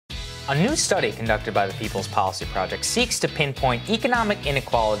A new study conducted by the People's Policy Project seeks to pinpoint economic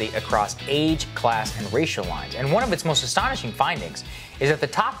inequality across age, class, and racial lines. And one of its most astonishing findings is that the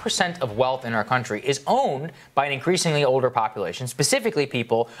top % of wealth in our country is owned by an increasingly older population, specifically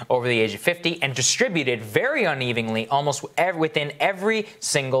people over the age of 50, and distributed very unevenly almost within every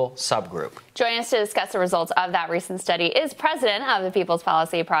single subgroup. Joining us to discuss the results of that recent study is president of the People's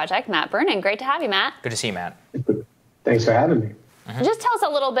Policy Project, Matt Bruenig. Great to have you, Matt. Good to see you, Matt. Thanks for having me. Just tell us a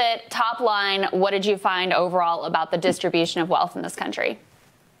little bit, top line, what did you find overall about the distribution of wealth in this country?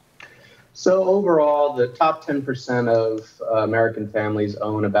 So overall, the top 10% of American families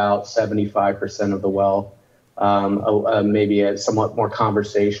own about 75% of the wealth. Maybe a somewhat more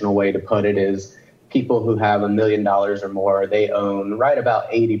conversational way to put it is people who have $1 million or more, they own right about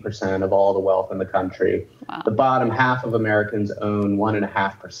 80% of all the wealth in the country. Wow. The bottom half of Americans own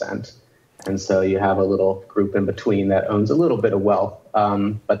 1.5%. And so you have a little group in between that owns a little bit of wealth.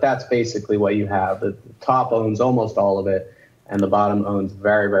 But that's basically what you have. The top owns almost all of it, and the bottom owns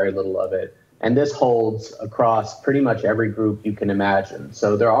very, very little of it. And this holds across pretty much every group you can imagine.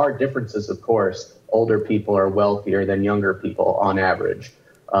 So there are differences, of course. Older people are wealthier than younger people on average.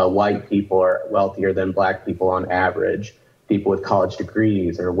 White people are wealthier than black people on average. People with college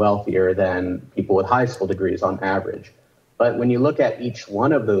degrees are wealthier than people with high school degrees on average. But when you look at each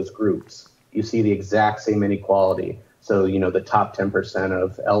one of those groups, you see the exact same inequality. So, the top 10%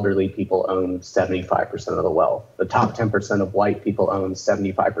 of elderly people own 75% of the wealth. The top 10% of white people own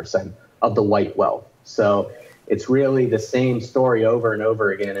 75% of the white wealth. So it's really the same story over and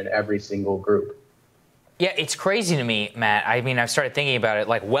over again in every single group. Yeah, it's crazy to me, Matt. I mean, I've started thinking about it.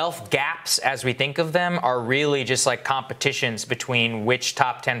 Like, wealth gaps, as we think of them, are really just like competitions between which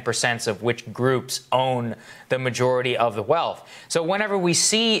top 10% of which groups own the majority of the wealth. So whenever we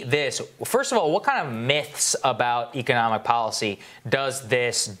see this, first of all, what kind of myths about economic policy does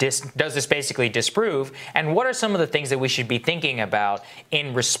this basically disprove? And what are some of the things that we should be thinking about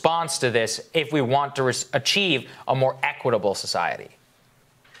in response to this if we want to achieve a more equitable society?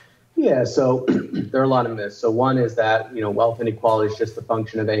 Yeah, so there are a lot of myths. So one is that, wealth inequality is just a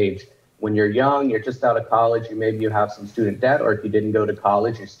function of age. When you're young, you're just out of college, maybe you have some student debt, or if you didn't go to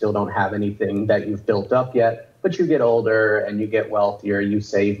college, you still don't have anything that you've built up yet, but you get older and you get wealthier, you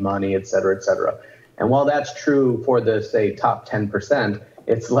save money, et cetera, et cetera. And while that's true for the, say, top 10%,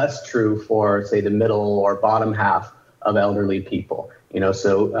 it's less true for, say, the middle or bottom half of elderly people.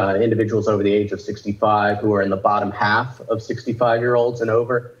 So individuals over the age of 65 who are in the bottom half of 65-year-olds and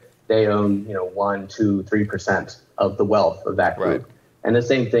over, they own, 1, 2, 3% of the wealth of that group. Right. And the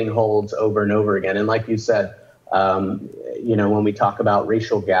same thing holds over and over again. And like you said, when we talk about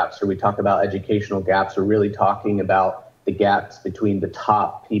racial gaps or we talk about educational gaps, we're really talking about the gaps between the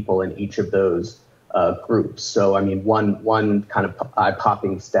top people in each of those groups. So, I mean, one kind of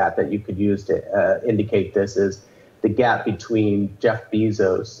eye-popping stat that you could use to indicate this is the gap between Jeff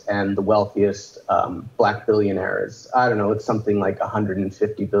Bezos and the wealthiest black billionaires. I don't know, it's something like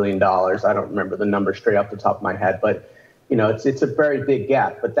 $150 billion. I don't remember the number straight off the top of my head, but it's a very big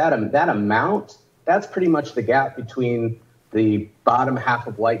gap. But that amount, that's pretty much the gap between the bottom half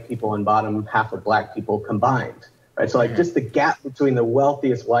of white people and bottom half of black people combined, right? So like just the gap between the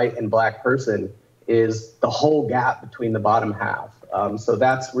wealthiest white and black person is the whole gap between the bottom half. So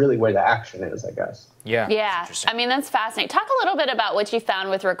that's really where the action is, I guess. Yeah. I mean, that's fascinating. Talk a little bit about what you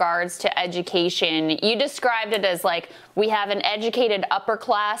found with regards to education. You described it as like we have an educated upper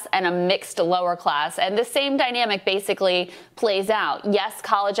class and a mixed lower class. And the same dynamic basically plays out. Yes,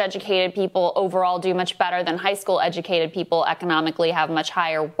 college educated people overall do much better than high school educated people economically, have much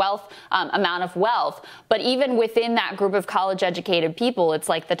higher amount of wealth. But even within that group of college educated people, it's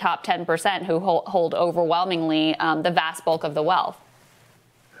like the top 10% who hold overwhelmingly the vast bulk of the wealth.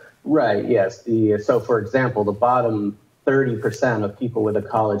 Right, yes. So, for example, the bottom 30% of people with a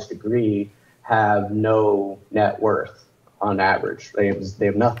college degree have no net worth on average. They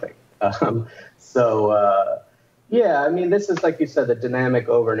have nothing. I mean, this is, like you said, the dynamic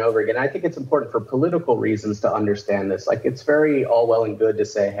over and over again. I think it's important for political reasons to understand this. Like, it's very all well and good to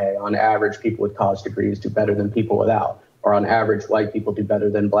say, hey, on average, people with college degrees do better than people without, or on average, white people do better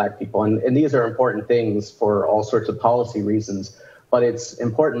than black people. And these are important things for all sorts of policy reasons. But it's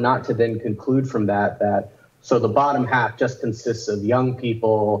important not to then conclude from that so the bottom half just consists of young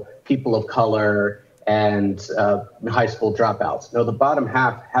people, people of color, and high school dropouts. No, the bottom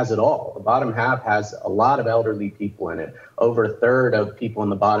half has it all. The bottom half has a lot of elderly people in it. Over a third of people in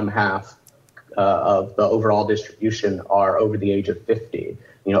the bottom half of the overall distribution are over the age of 50.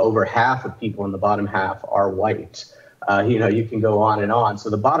 Over half of people in the bottom half are white. You can go on and on. So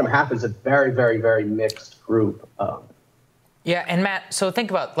the bottom half is a very, very, very mixed group. Yeah, and Matt, so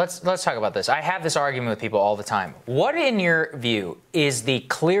let's talk about this. I have this argument with people all the time. What, in your view, is the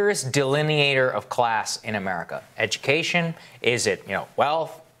clearest delineator of class in America? Education? Is it,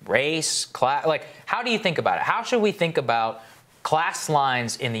 wealth, race, class? Like, how do you think about it? How should we think about class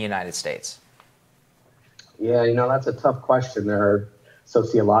lines in the United States? Yeah, that's a tough question. There are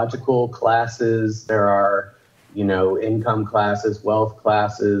sociological classes, there are, income classes, wealth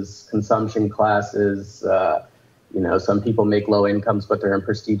classes, consumption classes. Some people make low incomes, but they're in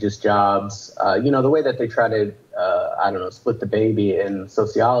prestigious jobs. The way that they try to, split the baby in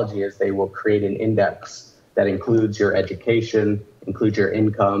sociology is they will create an index that includes your education, includes your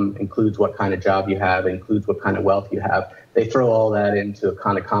income, includes what kind of job you have, includes what kind of wealth you have. They throw all that into a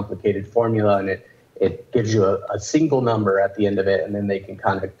kind of complicated formula, and it gives you a single number at the end of it, and then they can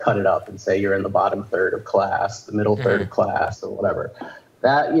kind of cut it up and say you're in the bottom third of class, the middle third of class, or whatever.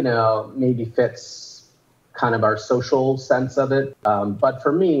 That, maybe fits kind of our social sense of it. But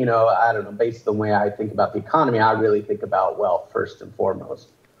for me, I don't know, based on the way I think about the economy, I really think about wealth first and foremost.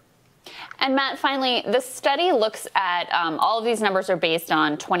 And Matt, finally, this study looks at all of these numbers are based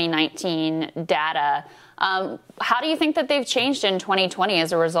on 2019 data. How do you think that they've changed in 2020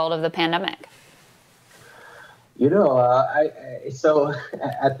 as a result of the pandemic? So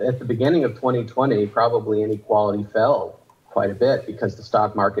at the beginning of 2020, probably inequality fell quite a bit because the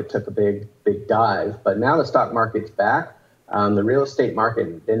stock market took a big dive. But now the stock market's back. The real estate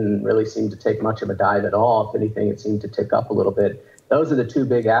market didn't really seem to take much of a dive at all. If anything, it seemed to tick up a little bit. Those are the two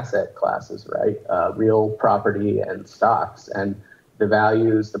big asset classes, right? Real property and stocks. And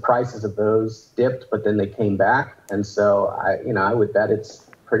the prices of those dipped, but then they came back. And so I would bet it's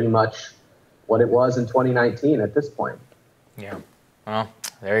pretty much what it was in 2019 at this point. Yeah. Well,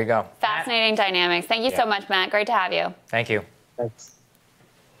 there you go. Fascinating dynamics. Thank you so much, Matt. Great to have you. Thank you. Thanks.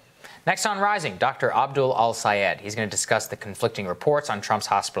 Next on Rising, Dr. Abdul Al-Sayed. He's going to discuss the conflicting reports on Trump's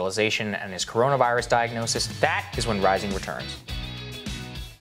hospitalization and his coronavirus diagnosis. That is when Rising returns.